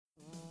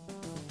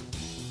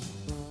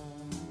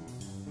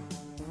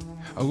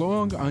A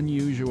long,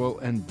 unusual,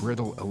 and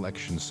brittle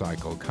election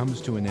cycle comes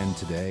to an end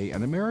today,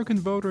 and American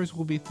voters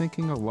will be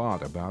thinking a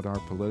lot about our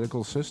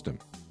political system.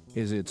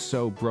 Is it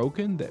so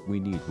broken that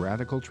we need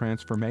radical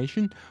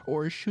transformation,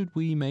 or should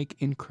we make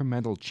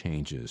incremental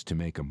changes to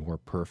make a more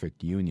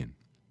perfect union?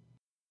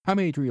 I'm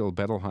Adriel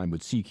Bettelheim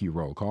with CQ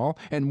Roll Call,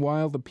 and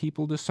while the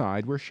people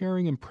decide, we're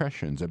sharing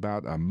impressions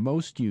about a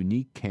most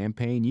unique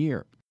campaign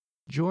year.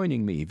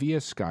 Joining me via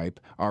Skype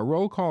are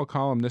Roll Call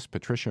columnist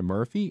Patricia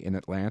Murphy in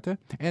Atlanta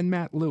and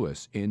Matt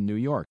Lewis in New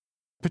York.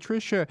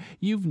 Patricia,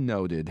 you've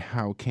noted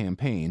how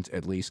campaigns,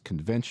 at least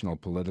conventional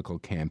political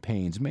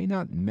campaigns, may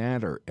not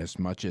matter as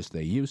much as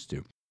they used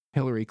to.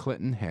 Hillary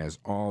Clinton has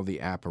all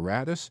the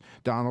apparatus,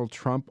 Donald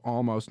Trump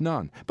almost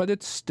none, but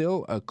it's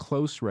still a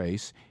close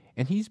race,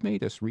 and he's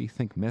made us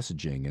rethink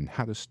messaging and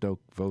how to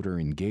stoke voter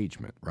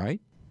engagement, right?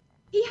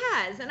 He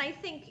has. And I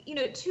think,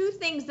 two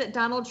things that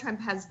Donald Trump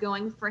has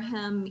going for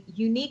him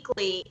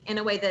uniquely in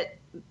a way that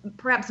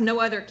perhaps no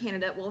other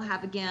candidate will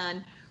have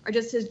again are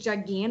just his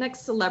gigantic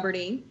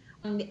celebrity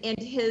and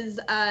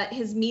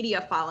his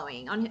media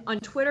following. On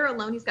Twitter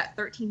alone, he's got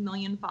 13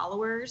 million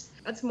followers.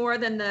 That's more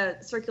than the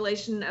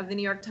circulation of the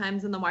New York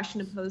Times and the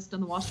Washington Post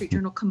and the Wall Street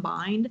Journal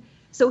combined.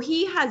 So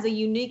he has a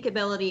unique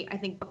ability, I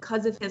think,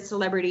 because of his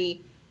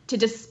celebrity, to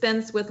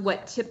dispense with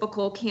what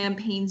typical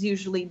campaigns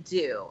usually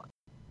do.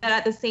 But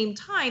at the same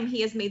time,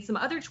 he has made some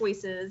other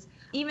choices,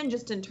 even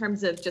just in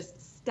terms of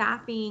just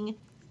staffing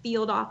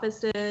field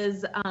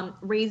offices,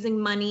 raising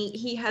money.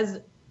 He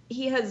has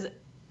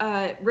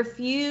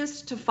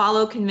refused to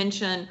follow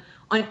convention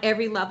on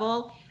every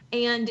level.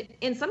 And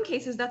in some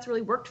cases, that's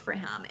really worked for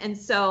him. And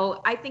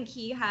so I think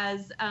he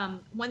has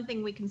one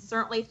thing we can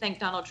certainly thank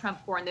Donald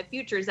Trump for in the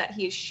future is that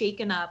he has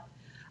shaken up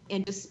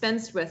and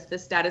dispensed with the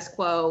status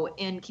quo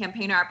in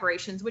campaign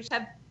operations, which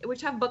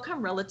have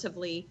become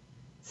relatively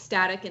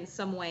static in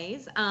some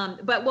ways.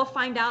 But we'll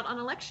find out on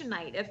election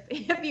night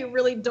if you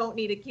really don't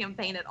need a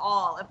campaign at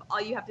all, if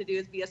all you have to do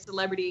is be a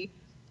celebrity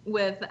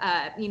with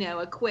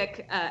a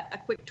quick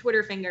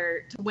Twitter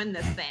finger to win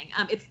this thing.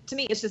 To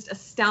me, it's just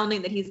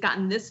astounding that he's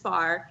gotten this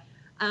far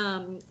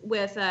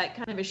with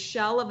kind of a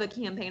shell of a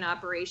campaign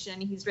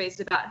operation. He's raised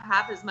about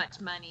half as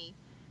much money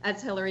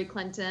as Hillary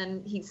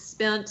Clinton. He's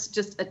spent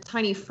just a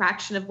tiny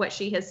fraction of what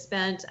she has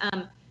spent.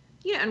 And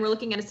we're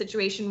looking at a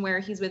situation where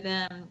he's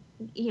within,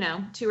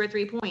 2 or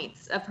 3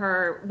 points of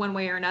her one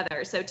way or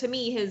another. So to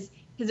me, his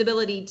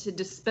ability to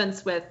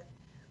dispense with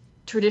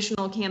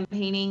traditional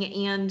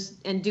campaigning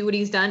and do what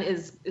he's done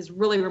is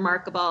really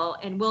remarkable.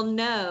 And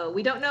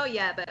we don't know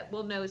yet, but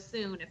we'll know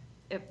soon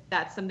if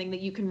that's something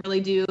that you can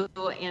really do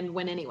and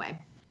win anyway.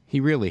 He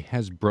really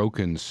has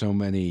broken so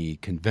many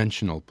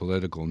conventional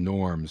political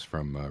norms,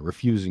 from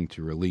refusing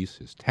to release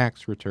his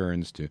tax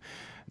returns to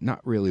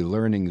not really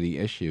learning the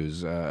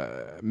issues.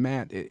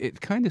 Matt, it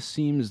kind of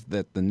seems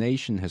that the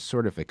nation has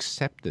sort of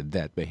accepted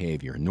that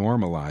behavior,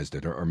 normalized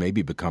it, or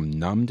maybe become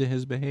numb to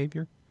his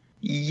behavior?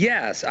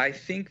 Yes, I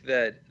think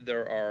that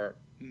there are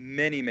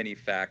many, many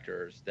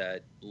factors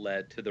that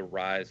led to the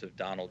rise of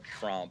Donald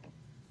Trump.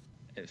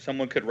 If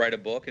someone could write a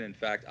book, and in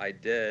fact I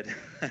did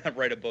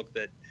write a book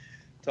that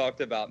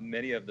talked about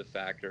many of the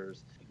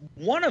factors.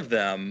 One of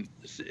them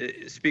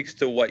speaks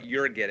to what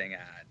you're getting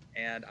at.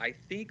 And I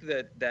think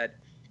that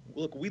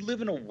look, we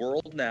live in a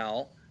world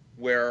now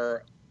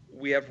where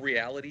we have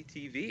reality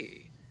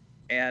TV.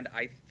 And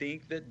I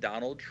think that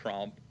Donald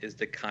Trump is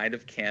the kind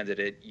of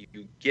candidate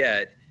you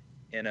get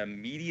in a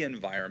media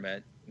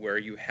environment where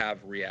you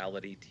have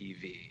reality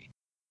TV.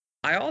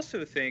 I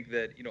also think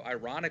that,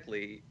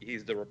 ironically,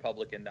 he's the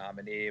Republican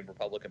nominee, and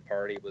Republican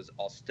Party was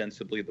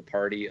ostensibly the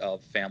party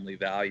of family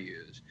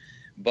values.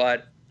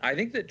 But I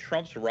think that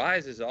Trump's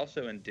rise is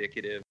also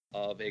indicative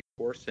of a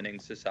coarsening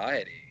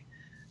society.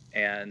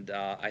 And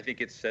I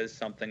think it says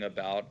something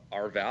about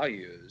our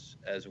values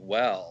as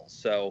well.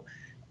 So,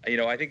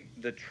 I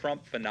think the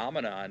Trump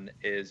phenomenon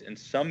is in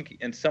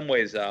some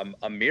ways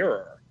a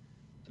mirror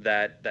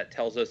that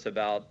tells us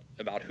about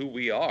who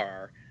we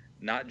are,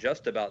 not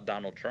just about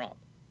Donald Trump.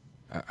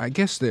 I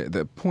guess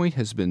the point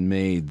has been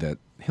made that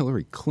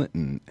Hillary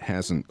Clinton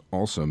hasn't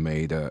also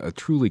made a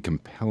truly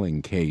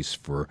compelling case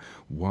for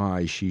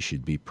why she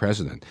should be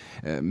president,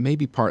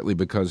 maybe partly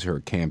because her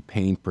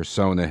campaign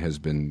persona has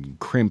been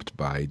crimped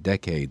by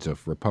decades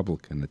of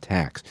Republican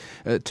attacks.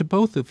 To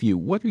both of you,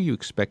 what are you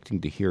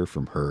expecting to hear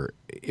from her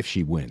if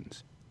she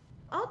wins?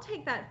 I'll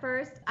take that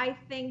first. I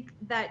think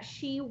that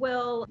she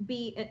will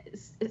be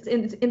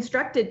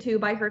instructed to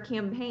by her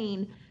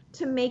campaign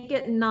to make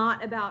it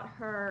not about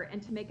her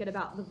and to make it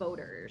about the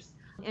voters,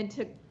 and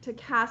to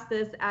cast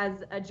this as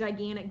a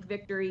gigantic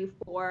victory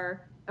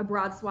for a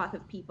broad swath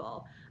of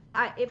people.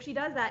 If she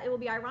does that, it will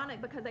be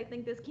ironic because I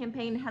think this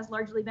campaign has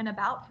largely been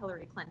about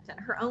Hillary Clinton.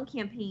 Her own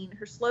campaign,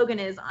 her slogan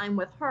is "I'm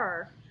with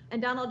her."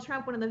 And Donald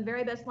Trump, one of the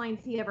very best lines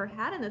he ever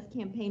had in this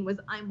campaign was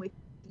 "I'm with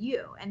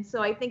you." And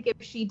so I think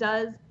if she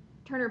does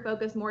turn her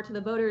focus more to the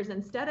voters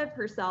instead of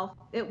herself,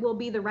 it will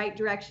be the right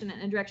direction,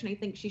 and a direction I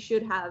think she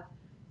should have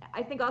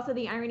I think also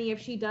the irony, if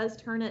she does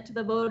turn it to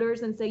the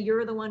voters and say,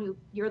 you're the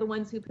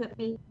ones who put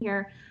me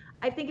here,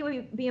 I think it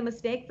would be a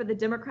mistake for the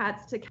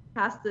Democrats to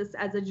cast this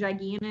as a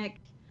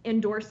gigantic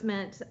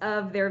endorsement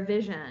of their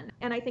vision.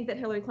 And I think that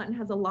Hillary Clinton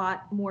has a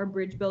lot more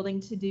bridge building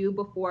to do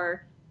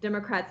before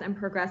Democrats and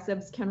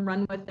progressives can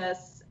run with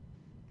this.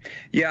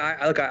 Yeah,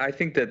 I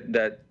think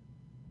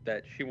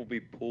that she will be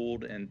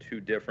pulled in two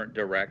different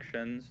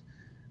directions.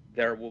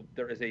 There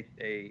is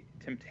a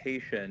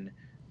temptation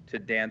to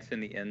dance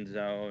in the end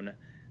zone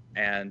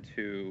and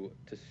to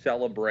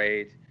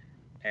celebrate,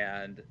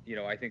 and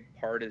I think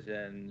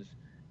partisans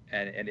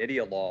and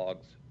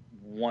ideologues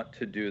want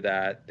to do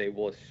that. They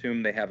will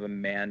assume they have a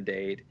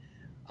mandate,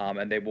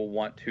 and they will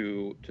want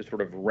to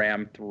sort of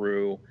ram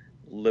through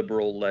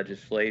liberal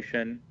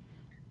legislation.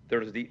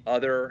 There's the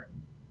other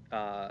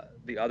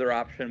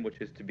option,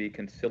 which is to be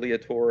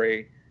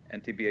conciliatory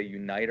and to be a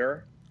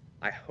uniter.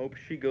 I hope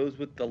she goes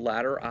with the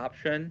latter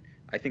option.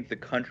 I think the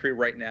country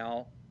right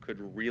now could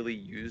really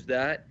use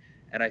that,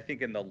 and I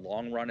think in the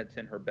long run it's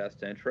in her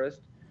best interest.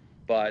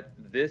 But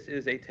this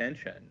is a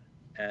tension,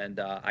 and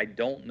I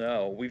don't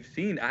know. We've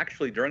seen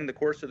actually during the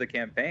course of the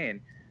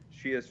campaign,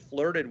 she has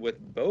flirted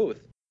with both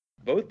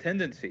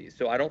tendencies.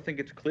 So I don't think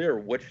it's clear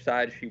which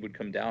side she would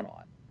come down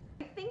on.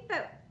 I think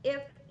that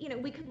if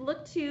we could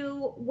look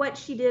to what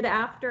she did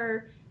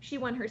after she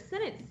won her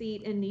Senate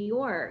seat in New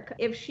York.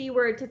 If she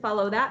were to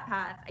follow that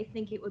path, I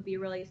think it would be a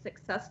really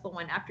successful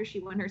one. After she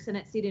won her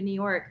Senate seat in New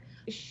York,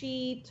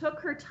 she took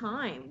her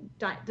time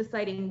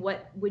deciding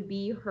what would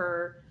be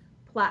her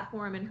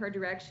platform and her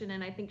direction.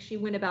 And I think she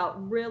went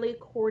about really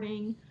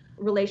courting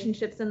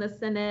relationships in the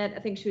Senate. I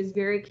think she was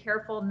very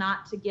careful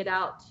not to get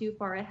out too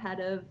far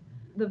ahead of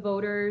the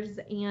voters,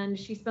 and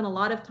she spent a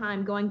lot of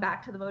time going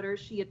back to the voters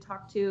she had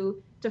talked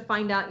to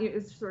find out. It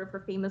was sort of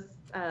her famous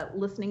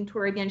listening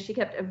tour again. She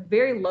kept a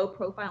very low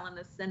profile in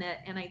the Senate,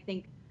 and I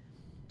think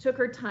took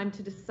her time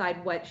to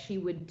decide what she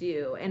would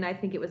do, and I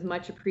think it was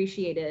much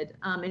appreciated,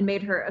 and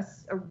made her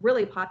a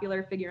really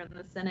popular figure in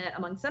the Senate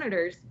among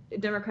senators,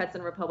 Democrats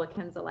and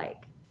Republicans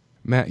alike.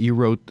 Matt, you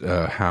wrote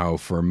how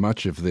for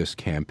much of this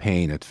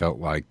campaign it felt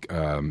like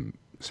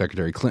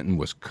Secretary Clinton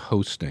was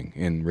coasting.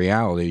 In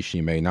reality,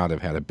 she may not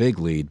have had a big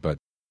lead, but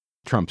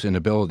Trump's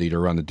inability to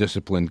run a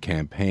disciplined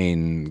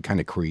campaign kind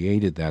of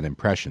created that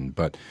impression.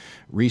 But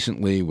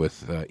recently,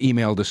 with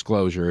email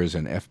disclosures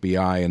and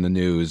FBI in the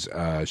news,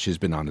 she's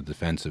been on the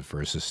defensive for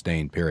a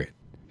sustained period.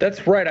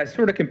 That's right. I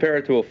sort of compare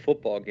it to a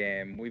football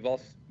game. We've all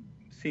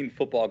seen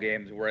football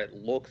games where it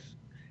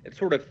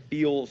sort of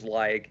feels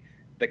like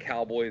the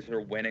Cowboys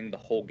are winning the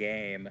whole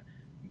game,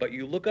 but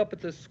you look up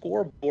at the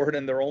scoreboard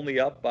and they're only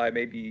up by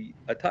maybe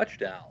a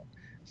touchdown.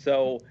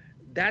 So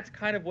that's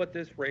kind of what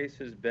this race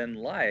has been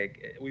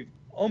like. We've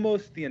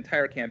almost the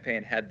entire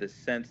campaign had the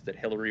sense that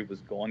Hillary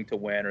was going to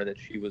win or that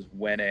she was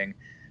winning,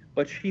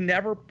 but she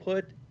never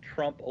put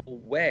Trump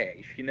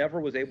away. She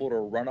never was able to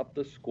run up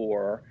the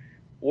score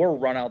or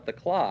run out the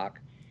clock.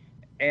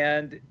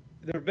 And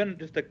there have been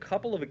just a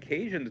couple of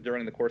occasions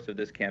during the course of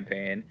this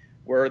campaign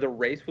where the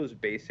race was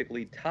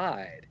basically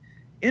tied.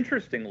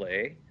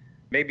 Interestingly,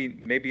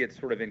 maybe it's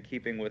sort of in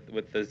keeping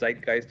with the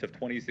zeitgeist of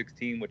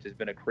 2016, which has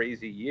been a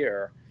crazy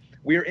year.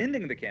 We are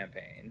ending the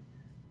campaign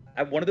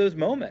at one of those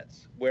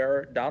moments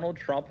where Donald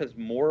Trump has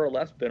more or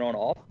less been on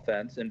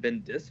offense and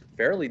been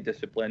fairly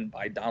disciplined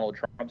by Donald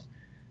Trump's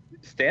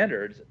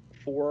standards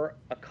for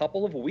a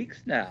couple of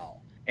weeks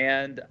now.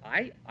 And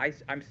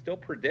I'm still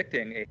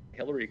predicting a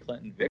Hillary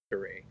Clinton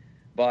victory,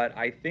 but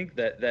I think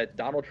that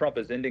Donald Trump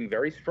is ending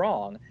very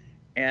strong,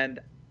 and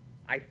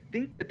I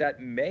think that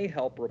may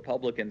help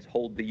Republicans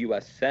hold the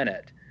U.S.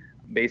 Senate,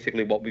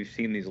 basically what we've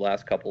seen these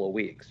last couple of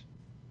weeks.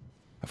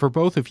 For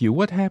both of you,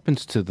 what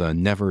happens to the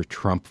Never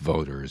Trump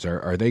voters?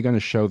 Are they going to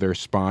show their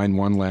spine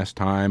one last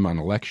time on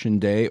Election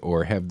Day,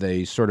 or have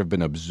they sort of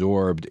been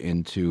absorbed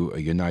into a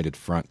united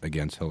front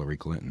against Hillary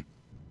Clinton?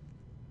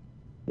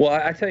 Well,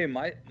 I tell you,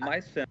 my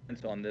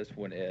sense on this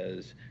one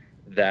is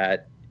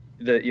that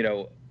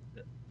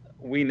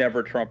we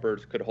Never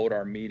Trumpers could hold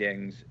our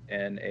meetings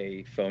in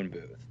a phone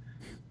booth.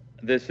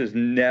 This has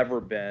never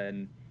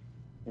been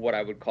what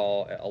I would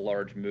call a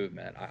large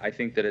movement. I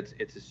think that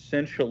it's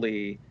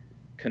essentially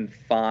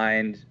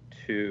confined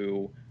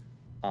to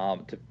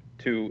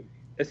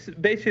it's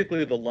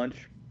basically the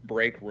lunch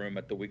break room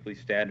at the Weekly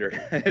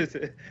Standard.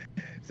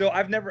 So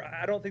I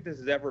don't think this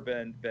has ever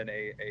been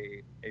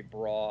a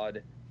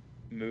broad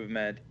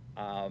movement,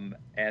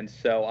 and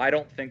so I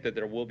don't think that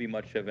there will be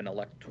much of an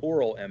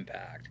electoral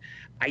impact.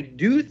 I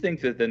do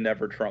think that the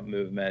Never Trump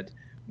movement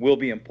will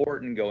be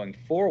important going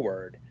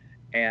forward.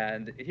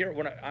 And here,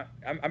 when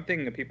I'm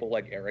thinking of people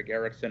like Eric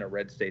Erickson at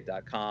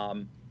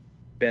RedState.com,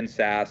 Ben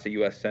Sasse, a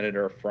U.S.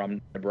 Senator from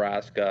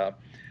Nebraska,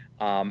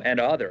 and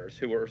others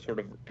who are sort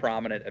of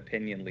prominent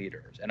opinion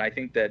leaders. And I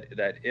think that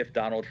if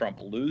Donald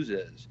Trump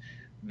loses,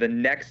 the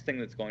next thing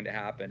that's going to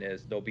happen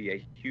is there'll be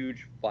a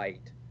huge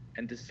fight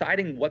and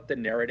deciding what the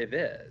narrative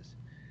is.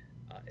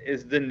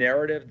 Is the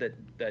narrative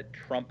that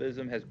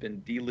Trumpism has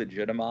been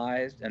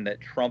delegitimized and that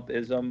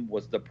Trumpism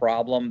was the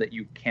problem, that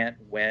you can't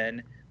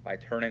win by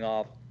turning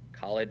off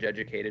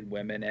college-educated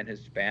women and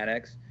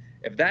Hispanics.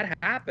 If that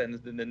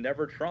happens, then the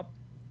Never Trump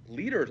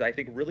leaders, I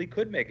think, really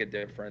could make a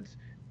difference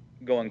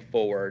going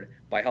forward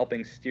by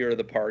helping steer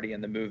the party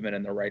and the movement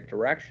in the right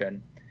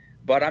direction.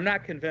 But I'm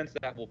not convinced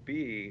that will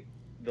be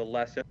the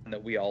lesson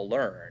that we all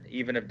learn,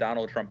 even if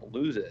Donald Trump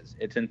loses.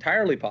 It's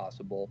entirely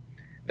possible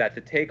that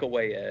the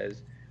takeaway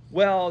is,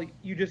 well,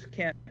 you just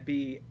can't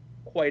be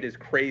quite as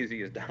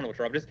crazy as Donald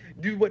Trump. Just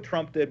do what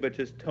Trump did, but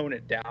just tone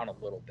it down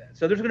a little bit.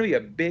 So there's going to be a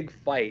big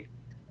fight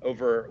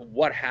over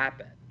what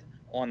happened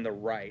on the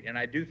right. And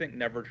I do think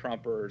Never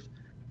Trumpers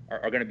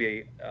are going to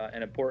be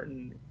an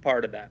important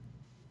part of that.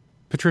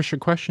 Patricia,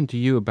 question to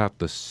you about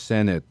the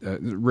Senate.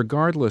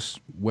 Regardless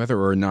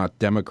whether or not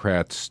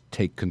Democrats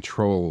take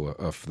control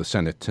of the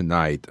Senate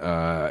tonight,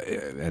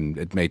 and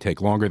it may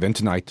take longer than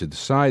tonight to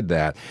decide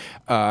that,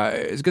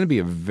 it's going to be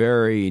a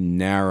very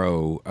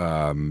narrow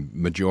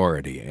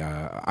majority,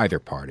 either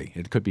party.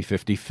 It could be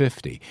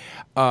 50-50.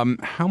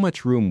 How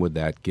much room would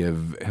that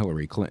give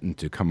Hillary Clinton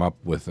to come up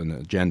with an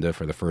agenda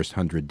for the first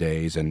 100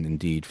 days and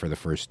indeed for the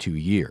first 2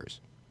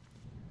 years?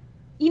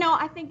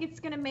 I think it's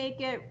going to make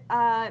it,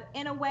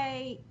 in a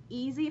way,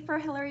 easy for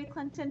Hillary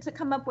Clinton to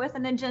come up with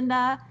an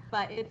agenda,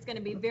 but it's going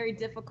to be very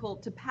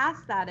difficult to pass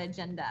that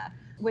agenda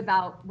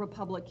without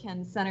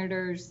Republican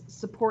senators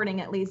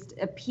supporting at least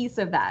a piece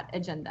of that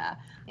agenda.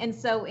 And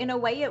so, in a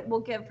way, it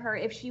will give her,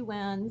 if she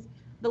wins,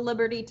 the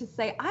liberty to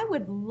say, I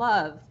would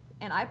love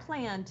and I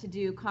plan to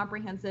do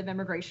comprehensive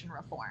immigration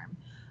reform.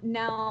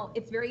 Now,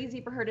 it's very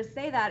easy for her to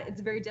say that.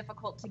 It's very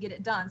difficult to get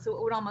it done. So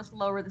it would almost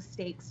lower the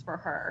stakes for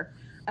her.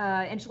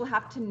 And she'll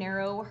have to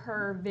narrow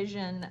her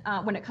vision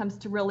when it comes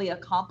to really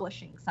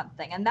accomplishing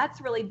something. And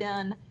that's really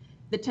been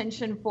the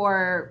tension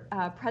for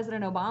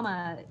President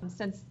Obama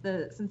since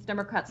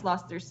Democrats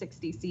lost their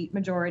 60-seat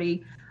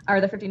majority,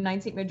 or the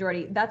 59-seat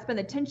majority. That's been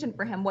the tension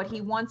for him, what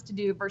he wants to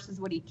do versus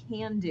what he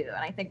can do. And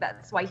I think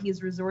that's why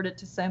he's resorted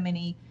to so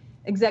many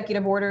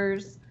executive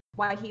orders,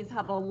 why he's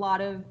had a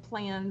lot of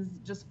plans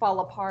just fall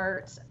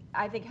apart.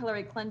 I think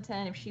Hillary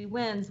Clinton, if she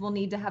wins, will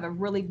need to have a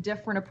really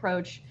different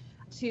approach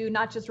to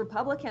not just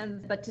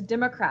Republicans, but to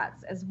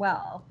Democrats as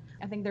well.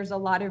 I think there's a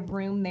lot of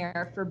room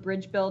there for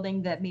bridge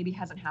building that maybe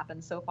hasn't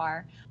happened so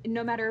far.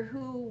 No matter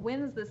who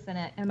wins the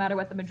Senate, no matter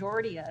what the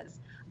majority is,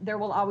 there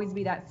will always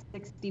be that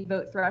 60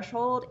 vote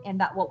threshold, and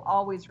that will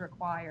always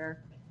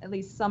require at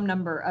least some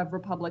number of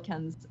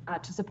Republicans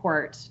to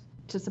support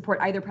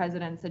either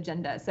president's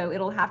agenda. So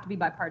it'll have to be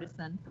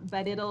bipartisan,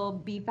 but it'll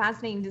be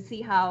fascinating to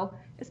see how,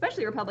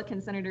 especially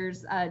Republican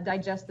senators,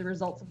 digest the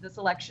results of this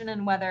election,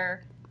 and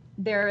whether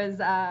there is,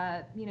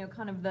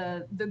 kind of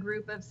the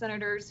group of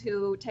senators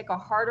who take a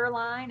harder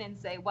line and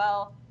say,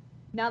 well,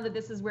 now that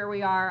this is where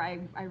we are,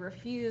 I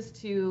refuse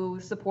to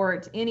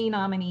support any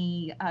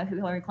nominee who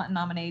Hillary Clinton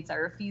nominates.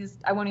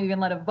 I won't even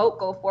let a vote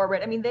go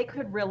forward. I mean, they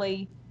could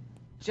really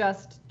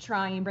just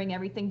try and bring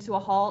everything to a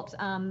halt,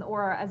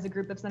 or as a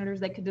group of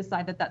senators, they could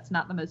decide that that's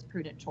not the most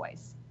prudent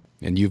choice.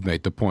 And you've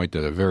made the point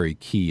that a very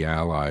key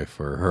ally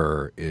for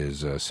her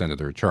is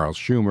Senator Charles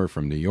Schumer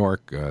from New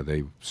York.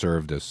 They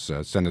served as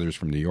senators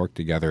from New York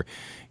together.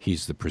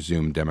 He's the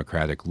presumed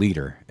Democratic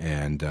leader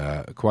and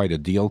quite a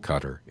deal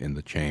cutter in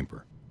the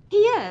chamber. He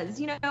is,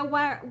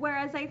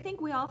 whereas I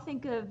think we all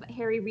think of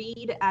Harry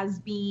Reid as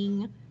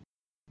being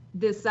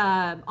this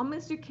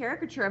almost a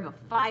caricature of a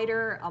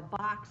fighter, a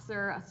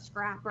boxer, a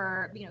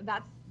scrapper.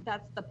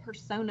 That's the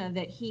persona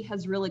that he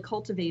has really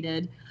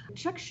cultivated.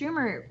 Chuck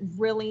Schumer,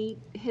 really,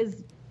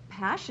 his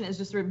passion is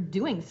just sort of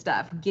doing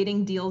stuff,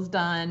 getting deals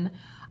done.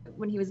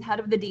 When he was head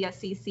of the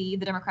DSCC,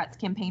 the Democrats'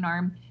 campaign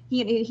arm,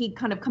 he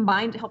kind of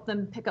combined to help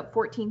them pick up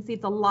 14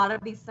 seats. A lot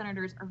of these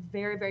senators are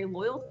very, very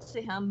loyal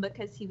to him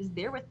because he was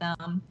there with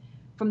them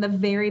from the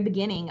very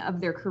beginning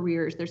of their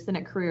careers, their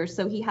Senate careers.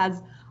 So he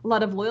has a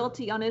lot of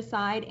loyalty on his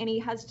side, and he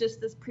has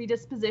just this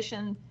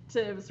predisposition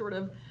to sort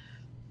of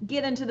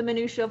get into the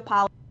minutia of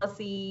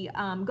policy,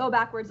 go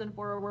backwards and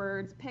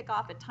forwards, pick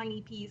off a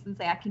tiny piece and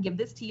say, I can give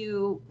this to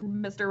you,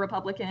 Mr.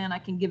 Republican, I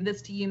can give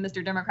this to you,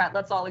 Mr. Democrat,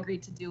 let's all agree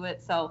to do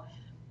it. So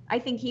I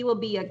think he will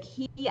be a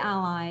key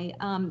ally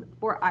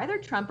for either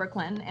Trump or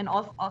Clinton, and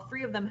all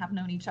three of them have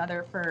known each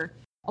other for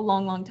a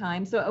long, long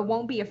time. So it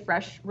won't be a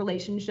fresh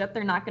relationship.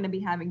 They're not going to be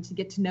having to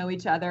get to know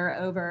each other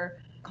over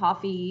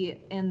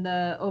coffee in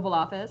the Oval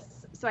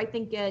Office. So I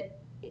think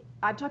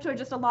I've talked to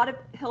just a lot of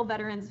Hill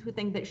veterans who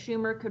think that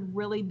Schumer could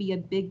really be a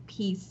big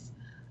piece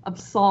of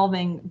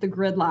solving the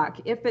gridlock.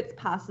 If it's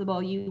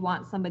possible, you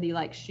want somebody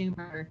like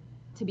Schumer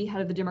to be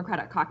head of the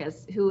Democratic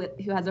caucus who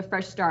has a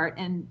fresh start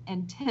and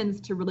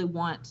tends to really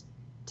want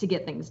to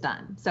get things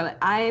done. So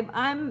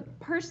I'm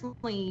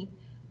personally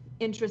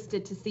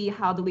interested to see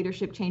how the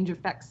leadership change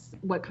affects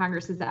what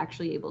Congress is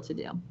actually able to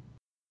do.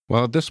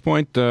 Well, at this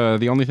point,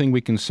 the only thing we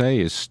can say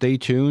is stay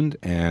tuned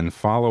and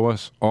follow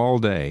us all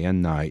day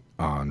and night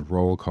on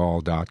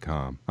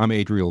rollcall.com. I'm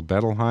Adriel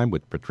Bettelheim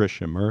with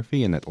Patricia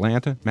Murphy in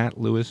Atlanta, Matt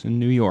Lewis in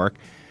New York.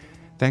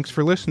 Thanks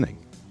for listening.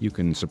 You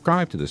can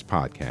subscribe to this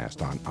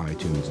podcast on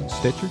iTunes and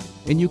Stitcher,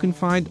 and you can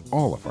find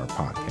all of our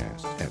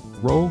podcasts at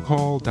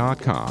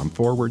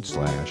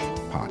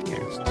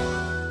rollcall.com/podcasts.